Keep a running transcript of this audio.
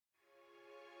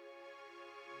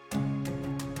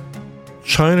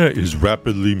China is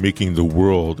rapidly making the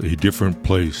world a different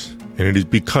place, and it is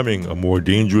becoming a more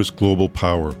dangerous global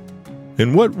power.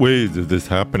 In what ways is this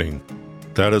happening?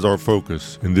 That is our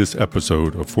focus in this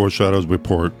episode of Foreshadows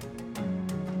Report.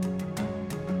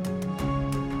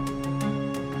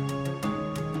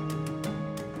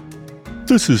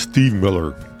 This is Steve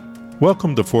Miller.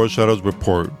 Welcome to Foreshadows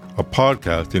Report, a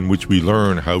podcast in which we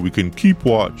learn how we can keep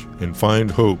watch and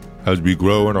find hope as we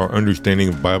grow in our understanding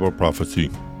of Bible prophecy.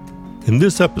 In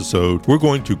this episode, we're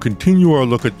going to continue our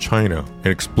look at China and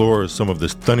explore some of the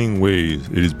stunning ways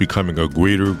it is becoming a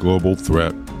greater global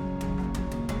threat.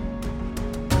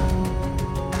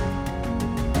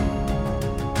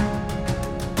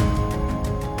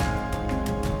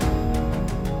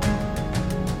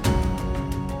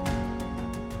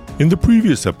 In the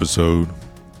previous episode,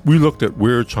 we looked at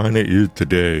where China is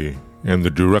today and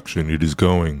the direction it is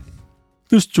going.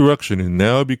 This direction is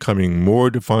now becoming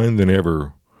more defined than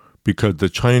ever because the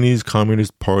Chinese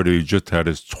Communist Party just had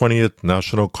its 20th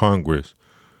National Congress,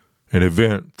 an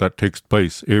event that takes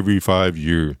place every 5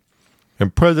 years.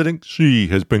 And President Xi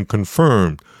has been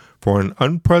confirmed for an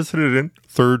unprecedented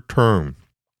third term.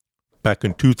 Back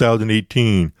in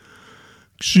 2018,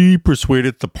 Xi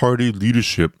persuaded the party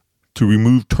leadership to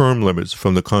remove term limits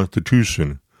from the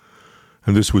Constitution,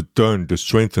 and this was done to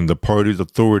strengthen the party's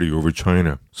authority over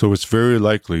China. So it's very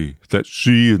likely that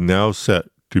Xi is now set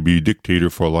to be dictator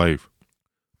for life.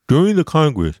 During the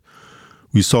Congress,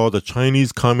 we saw the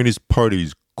Chinese Communist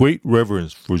Party's great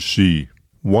reverence for Xi.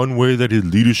 One way that his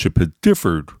leadership has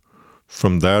differed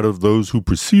from that of those who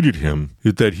preceded him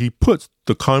is that he puts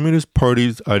the Communist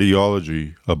Party's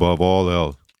ideology above all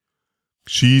else.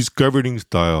 Xi's governing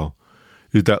style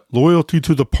is that loyalty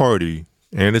to the party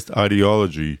and its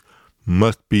ideology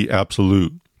must be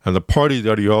absolute, and the party's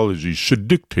ideology should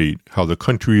dictate how the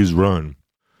country is run.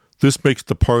 This makes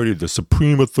the party the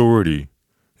supreme authority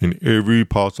in every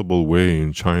possible way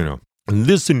in China. And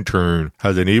this in turn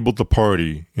has enabled the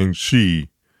party and Xi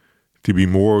to be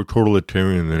more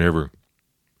totalitarian than ever.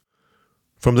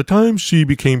 From the time Xi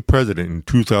became president in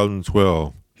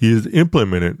 2012, he has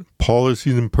implemented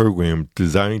policies and programs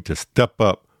designed to step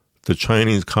up the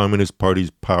Chinese Communist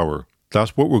Party's power.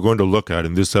 That's what we're going to look at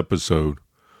in this episode.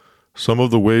 Some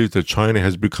of the ways that China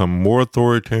has become more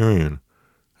authoritarian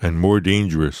and more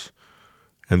dangerous,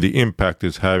 and the impact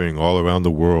it's having all around the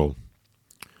world.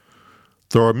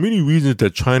 There are many reasons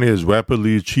that China is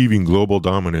rapidly achieving global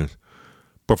dominance,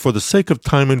 but for the sake of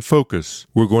time and focus,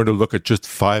 we're going to look at just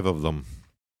 5 of them.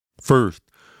 First,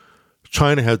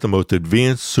 China has the most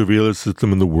advanced surveillance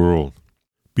system in the world.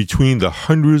 Between the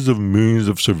hundreds of millions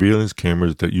of surveillance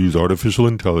cameras that use artificial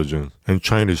intelligence and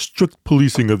China's strict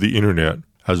policing of the internet,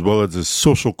 as well as its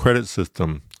social credit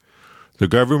system, the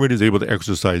government is able to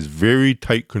exercise very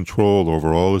tight control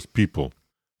over all its people.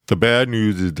 The bad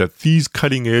news is that these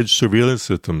cutting-edge surveillance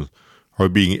systems are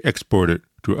being exported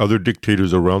to other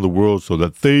dictators around the world so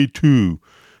that they too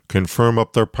can firm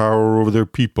up their power over their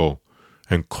people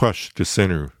and crush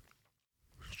dissenters.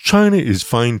 China is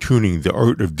fine-tuning the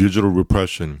art of digital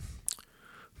repression.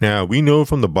 Now, we know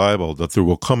from the Bible that there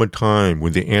will come a time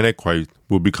when the Antichrist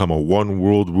will become a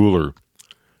one-world ruler,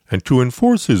 and to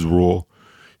enforce his rule,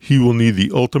 he will need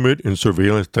the ultimate in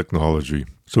surveillance technology.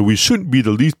 So we shouldn't be the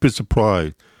least bit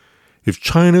surprised if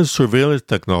China's surveillance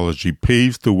technology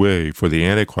paves the way for the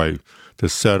Antichrist to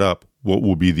set up what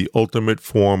will be the ultimate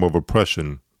form of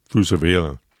oppression through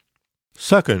surveillance.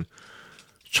 Second,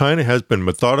 China has been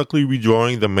methodically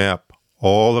redrawing the map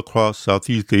all across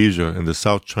Southeast Asia and the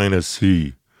South China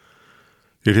Sea.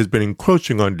 It has been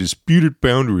encroaching on disputed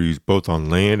boundaries both on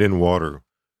land and water.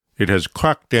 It has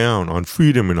cracked down on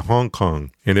freedom in Hong Kong,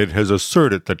 and it has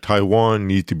asserted that Taiwan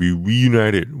needs to be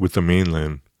reunited with the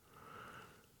mainland.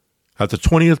 At the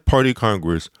 20th Party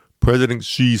Congress, President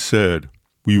Xi said,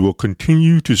 "We will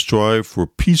continue to strive for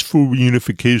peaceful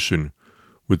reunification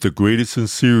with the greatest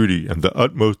sincerity and the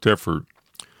utmost effort,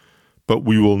 but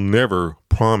we will never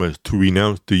promise to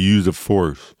renounce the use of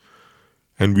force,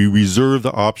 and we reserve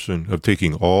the option of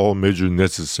taking all measures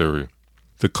necessary."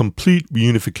 The complete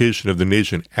reunification of the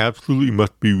nation absolutely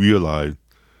must be realized,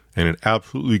 and it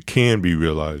absolutely can be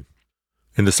realized.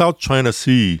 In the South China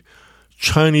Sea,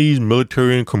 Chinese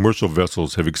military and commercial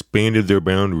vessels have expanded their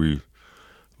boundaries,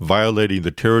 violating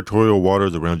the territorial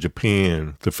waters around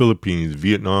Japan, the Philippines,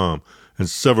 Vietnam, and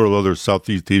several other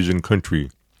Southeast Asian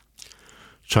countries.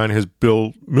 China has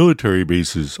built military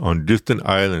bases on distant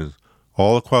islands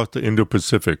all across the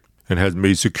Indo-Pacific and has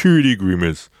made security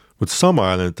agreements with some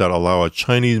islands that allow a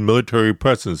Chinese military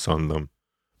presence on them.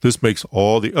 This makes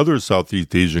all the other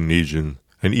Southeast Asian nations,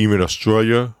 and even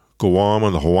Australia, Guam,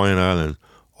 and the Hawaiian Islands,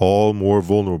 all more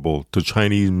vulnerable to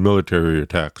Chinese military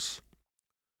attacks.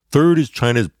 Third is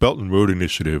China's Belt and Road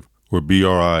Initiative, or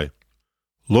BRI.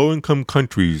 Low-income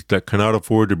countries that cannot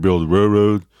afford to build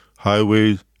railroads,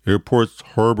 highways, airports,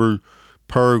 harbors,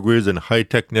 power grids, and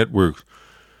high-tech networks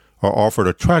are offered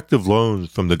attractive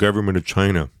loans from the government of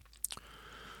China.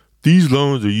 These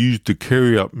loans are used to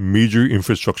carry out major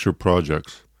infrastructure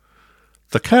projects.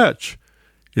 The catch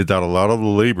is that a lot of the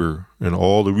labor and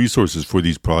all the resources for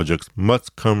these projects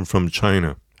must come from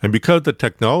China. And because the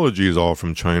technology is all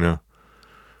from China,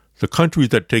 the countries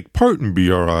that take part in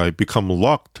BRI become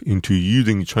locked into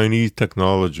using Chinese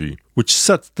technology, which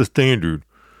sets the standard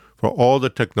for all the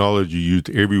technology used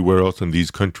everywhere else in these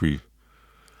countries.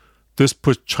 This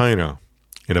puts China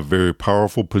in a very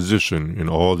powerful position in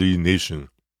all these nations.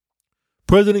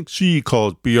 President Xi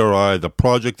calls BRI the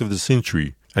project of the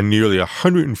century, and nearly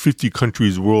 150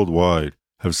 countries worldwide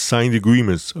have signed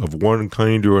agreements of one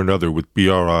kind or another with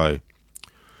BRI.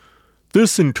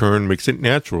 This, in turn, makes it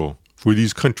natural for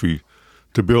these countries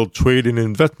to build trade and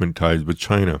investment ties with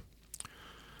China.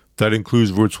 That includes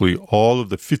virtually all of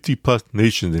the 50-plus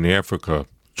nations in Africa,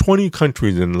 20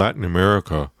 countries in Latin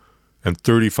America, and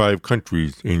 35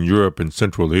 countries in Europe and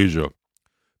Central Asia.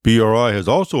 BRI has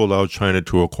also allowed China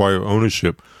to acquire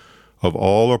ownership of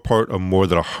all or part of more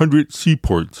than 100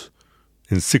 seaports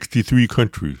in 63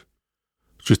 countries.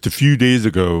 Just a few days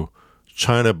ago,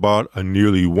 China bought a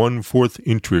nearly one-fourth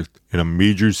interest in a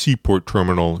major seaport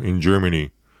terminal in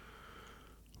Germany.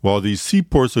 While these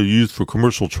seaports are used for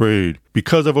commercial trade,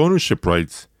 because of ownership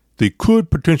rights, they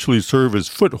could potentially serve as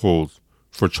footholds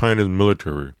for China's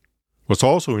military. What's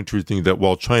also interesting is that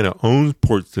while China owns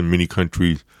ports in many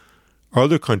countries,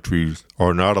 other countries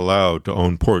are not allowed to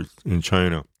own ports in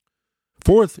China.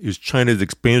 Fourth is China's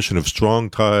expansion of strong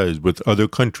ties with other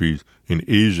countries in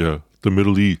Asia, the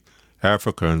Middle East,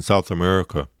 Africa, and South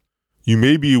America. You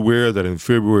may be aware that in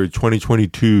February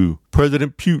 2022,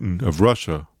 President Putin of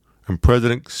Russia and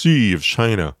President Xi of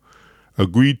China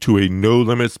agreed to a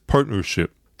no-limits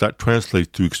partnership that translates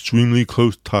to extremely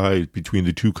close ties between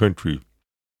the two countries.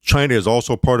 China is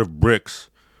also part of BRICS,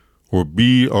 or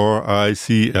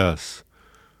BRICS,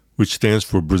 which stands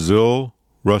for Brazil,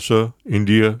 Russia,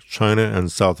 India, China,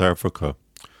 and South Africa.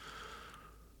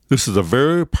 This is a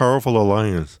very powerful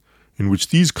alliance in which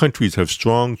these countries have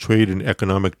strong trade and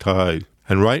economic ties,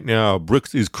 and right now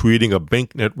BRICS is creating a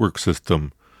bank network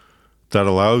system that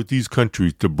allows these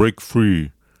countries to break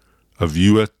free of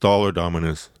U.S. dollar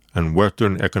dominance and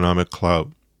Western economic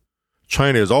clout.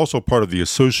 China is also part of the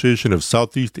Association of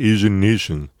Southeast Asian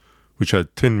Nations, which has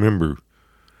 10 members.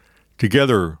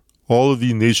 Together, all of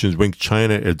these nations rank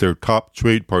China as their top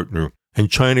trade partner, and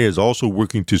China is also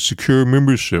working to secure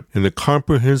membership in the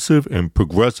Comprehensive and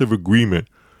Progressive Agreement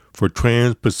for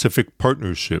Trans-Pacific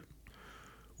Partnership,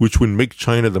 which would make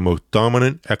China the most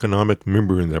dominant economic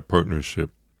member in that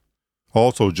partnership.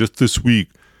 Also, just this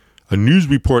week, a news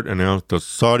report announced that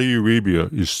Saudi Arabia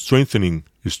is strengthening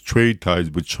its trade ties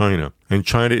with China, and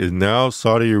China is now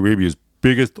Saudi Arabia's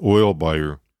biggest oil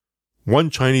buyer.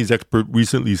 One Chinese expert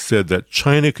recently said that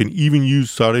China can even use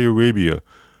Saudi Arabia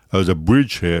as a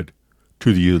bridgehead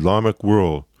to the Islamic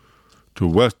world, to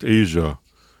West Asia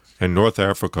and North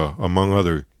Africa, among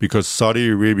others, because Saudi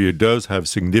Arabia does have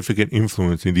significant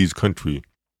influence in these countries.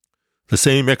 The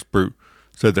same expert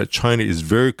said that China is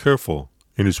very careful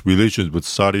in its relations with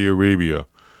Saudi Arabia,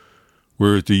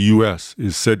 whereas the U.S.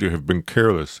 is said to have been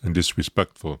careless and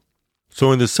disrespectful.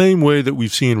 So in the same way that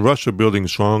we've seen Russia building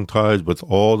strong ties with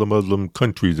all the Muslim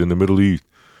countries in the Middle East,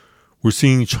 we're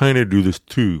seeing China do this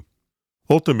too.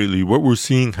 Ultimately, what we're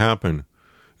seeing happen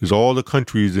is all the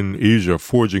countries in Asia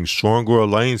forging stronger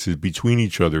alliances between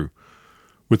each other,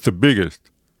 with the biggest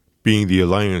being the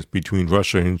alliance between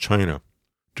Russia and China.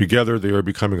 Together, they are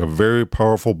becoming a very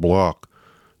powerful bloc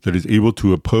that is able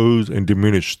to oppose and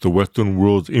diminish the Western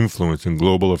world's influence in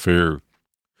global affairs.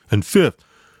 And fifth,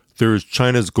 there is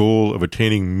China's goal of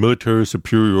attaining military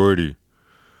superiority.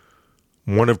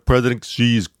 One of President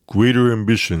Xi's greater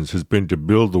ambitions has been to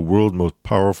build the world's most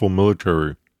powerful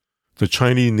military. The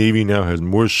Chinese Navy now has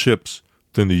more ships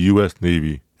than the U.S.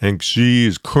 Navy, and Xi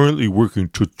is currently working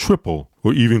to triple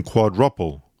or even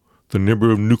quadruple the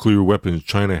number of nuclear weapons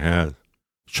China has.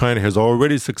 China has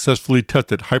already successfully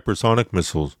tested hypersonic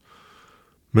missiles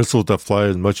that fly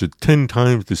as much as 10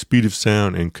 times the speed of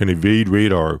sound and can evade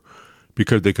radar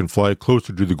because they can fly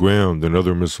closer to the ground than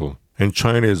other missiles. And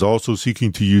China is also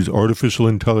seeking to use artificial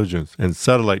intelligence and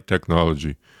satellite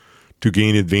technology to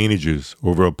gain advantages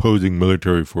over opposing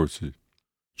military forces.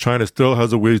 China still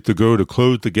has a ways to go to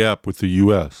close the gap with the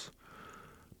U.S.,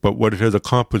 but what it has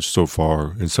accomplished so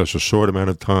far in such a short amount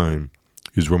of time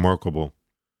is remarkable.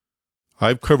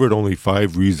 I've covered only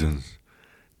 5 reasons.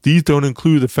 These don't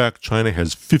include the fact China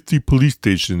has 50 police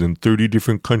stations in 30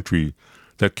 different countries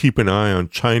that keep an eye on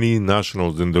Chinese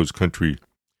nationals in those countries.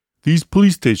 These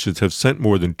police stations have sent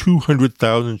more than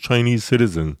 200,000 Chinese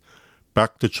citizens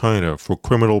back to China for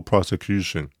criminal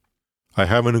prosecution. I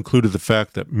haven't included the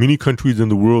fact that many countries in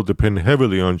the world depend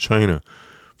heavily on China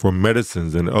for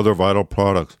medicines and other vital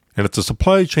products, and if the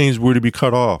supply chains were to be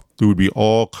cut off, there would be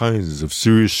all kinds of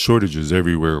serious shortages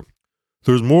everywhere.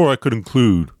 There's more I could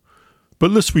include, but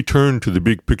let's return to the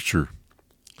big picture.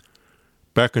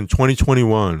 Back in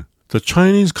 2021, the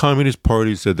Chinese Communist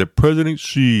Party said that President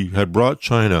Xi had brought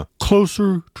China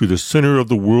closer to the center of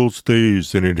the world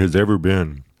stage than it has ever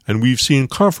been. And we've seen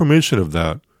confirmation of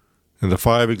that in the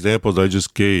 5 examples I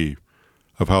just gave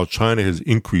of how China has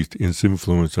increased its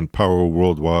influence and power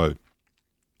worldwide.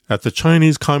 At the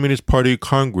Chinese Communist Party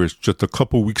Congress just a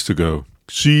couple weeks ago,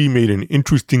 Xi made an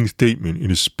interesting statement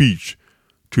in a speech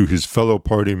to his fellow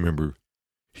party members.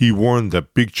 He warned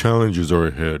that big challenges are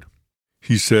ahead.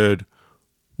 He said,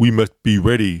 "We must be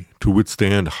ready to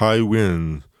withstand high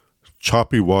winds,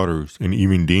 choppy waters, and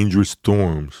even dangerous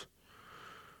storms."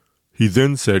 He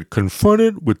then said,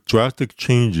 confronted with drastic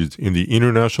changes in the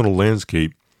international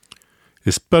landscape,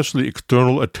 especially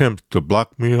external attempts to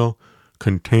blackmail,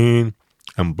 contain,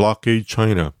 and blockade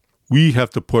China, we have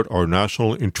to put our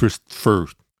national interests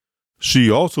first. Xi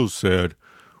also said,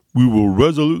 "We will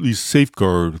resolutely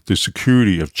safeguard the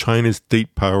security of China's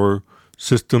state power,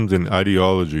 systems, and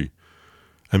ideology,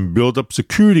 and build up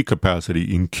security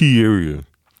capacity in key areas.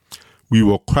 We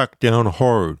will crack down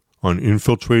hard on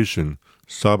infiltration,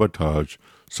 sabotage,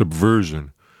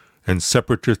 subversion, and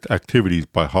separatist activities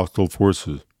by hostile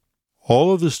forces."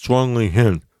 All of this strongly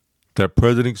hint that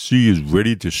President Xi is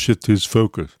ready to shift his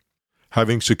focus.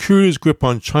 Having secured his grip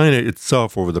on China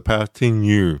itself over the past 10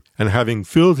 years, and having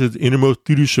filled his innermost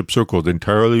leadership circles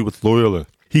entirely with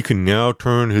loyalists, he can now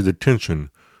turn his attention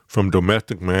from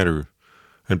domestic matters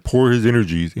and pour his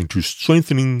energies into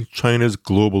strengthening China's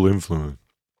global influence.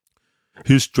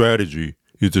 His strategy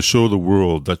is to show the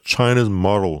world that China's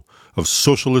model of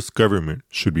socialist government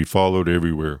should be followed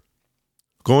everywhere.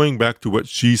 Going back to what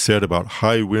Xi said about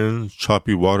high winds,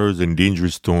 choppy waters, and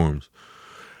dangerous storms,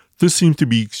 this seems to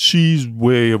be Xi's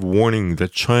way of warning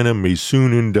that China may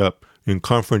soon end up in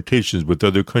confrontations with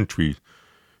other countries,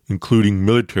 including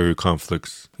military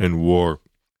conflicts and war.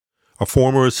 A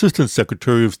former Assistant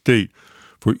Secretary of State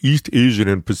for East Asian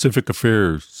and Pacific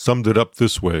Affairs summed it up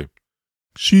this way: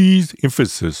 Xi's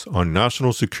emphasis on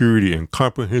national security and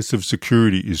comprehensive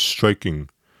security is striking.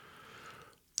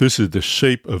 This is the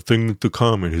shape of things to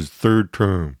come in his 3rd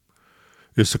term.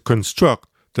 It's a construct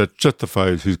that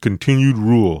justifies his continued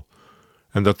rule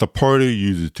and that the party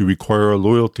uses to require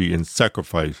loyalty and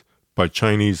sacrifice by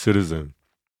Chinese citizens.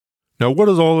 Now, what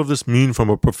does all of this mean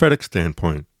from a prophetic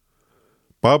standpoint?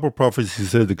 Bible prophecy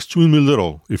says extremely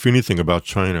little, if anything, about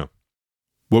China.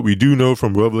 What we do know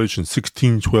from Revelation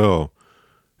 16:12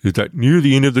 is that near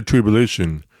the end of the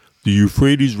tribulation, the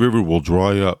Euphrates River will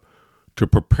dry up to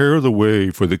prepare the way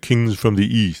for the kings from the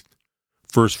east.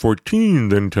 Verse 14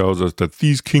 then tells us that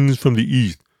these kings from the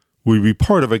east will be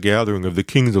part of a gathering of the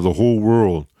kings of the whole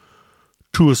world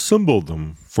to assemble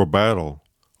them for battle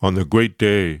on the great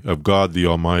day of God the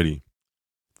Almighty.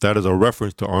 That is a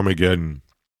reference to Armageddon.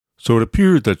 So it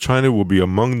appears that China will be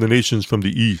among the nations from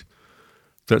the east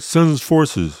that sends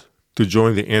forces to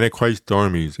join the Antichrist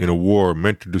armies in a war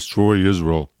meant to destroy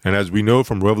Israel. And as we know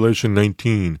from Revelation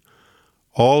 19,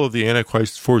 all of the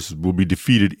Antichrist forces will be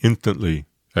defeated instantly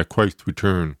at Christ's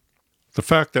return. The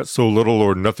fact that so little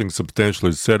or nothing substantial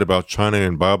is said about China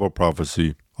in Bible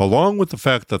prophecy, along with the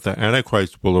fact that the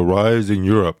Antichrist will arise in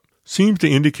Europe, seems to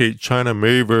indicate China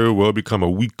may very well become a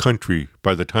weak country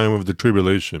by the time of the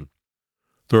tribulation.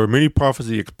 There are many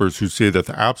prophecy experts who say that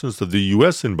the absence of the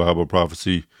U.S. in Bible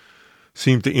prophecy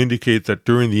seems to indicate that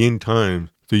during the end times,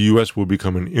 the U.S. will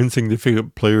become an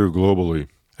insignificant player globally.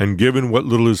 And given what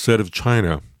little is said of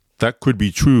China, that could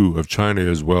be true of China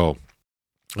as well.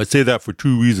 I say that for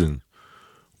 2 reasons.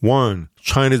 One,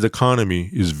 China's economy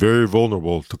is very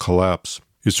vulnerable to collapse.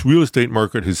 Its real estate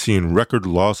market has seen record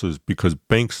losses because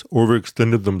banks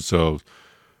overextended themselves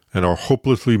and are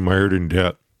hopelessly mired in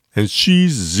debt. And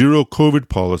Xi's zero-COVID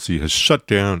policy has shut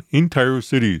down entire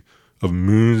cities of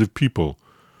millions of people,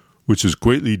 which has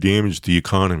greatly damaged the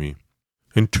economy.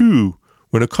 And 2,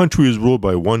 when a country is ruled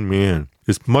by one man,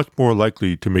 it's much more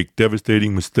likely to make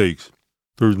devastating mistakes.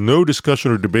 There is no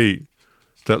discussion or debate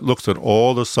that looks at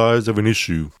all the sides of an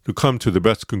issue to come to the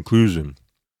best conclusion.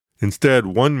 Instead,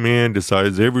 one man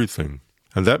decides everything,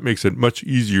 and that makes it much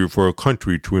easier for a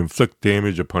country to inflict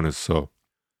damage upon itself.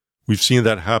 We've seen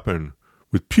that happen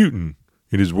with Putin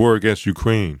in his war against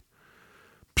Ukraine.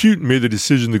 Putin made the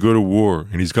decision to go to war,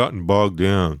 and he's gotten bogged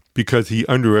down because he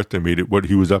underestimated what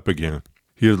he was up against.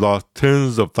 He has lost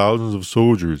tens of thousands of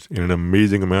soldiers and an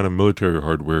amazing amount of military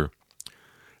hardware.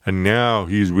 And now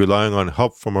he is relying on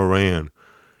help from Iran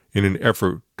in an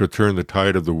effort to turn the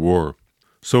tide of the war.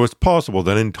 So it's possible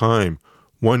that in time,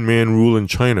 one-man rule in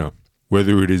China,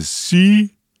 whether it is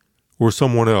Xi or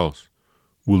someone else,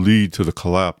 will lead to the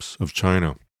collapse of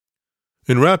China.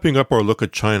 In wrapping up our look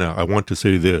at China, I want to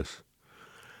say this.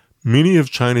 Many of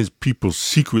China's people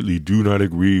secretly do not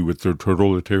agree with their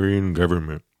totalitarian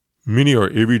government. Many are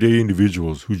everyday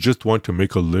individuals who just want to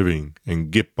make a living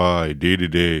and get by day to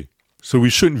day. So we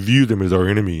shouldn't view them as our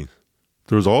enemies.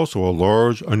 There's also a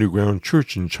large underground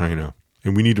church in China,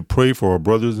 and we need to pray for our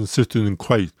brothers and sisters in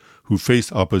Christ who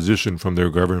face opposition from their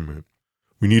government.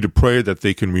 We need to pray that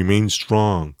they can remain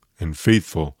strong and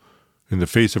faithful in the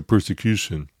face of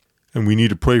persecution. And we need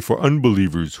to pray for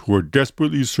unbelievers who are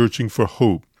desperately searching for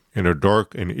hope in a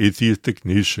dark and atheistic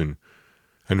nation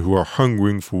and who are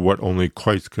hungering for what only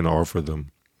Christ can offer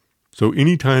them. So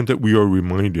any time that we are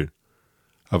reminded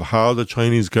of how the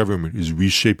Chinese government is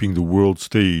reshaping the world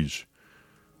stage,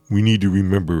 we need to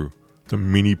remember the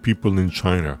many people in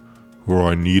China who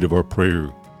are in need of our prayer.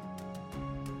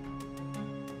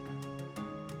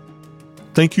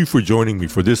 Thank you for joining me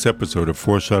for this episode of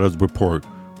Foreshadows Report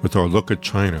with our look at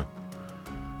China.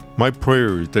 My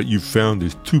prayer is that you found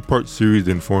this two-part series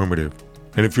informative.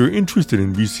 And if you're interested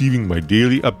in receiving my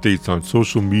daily updates on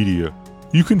social media,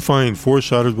 you can find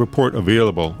Foreshadows Report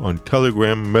available on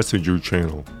Telegram Messenger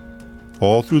channel.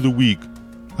 All through the week,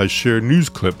 I share news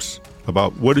clips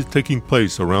about what is taking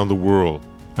place around the world,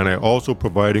 and I also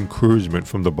provide encouragement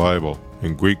from the Bible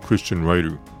and great Christian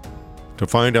writers. To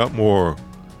find out more,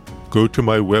 go to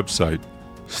my website,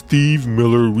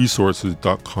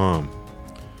 stevemillerresources.com,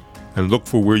 and look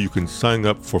for where you can sign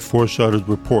up for Foreshadows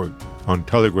Report on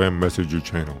Telegram Messenger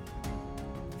channel.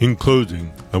 In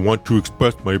closing, I want to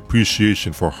express my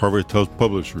appreciation for Harvest House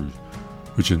Publishers,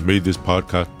 which has made this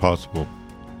podcast possible.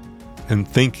 And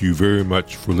thank you very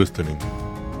much for listening.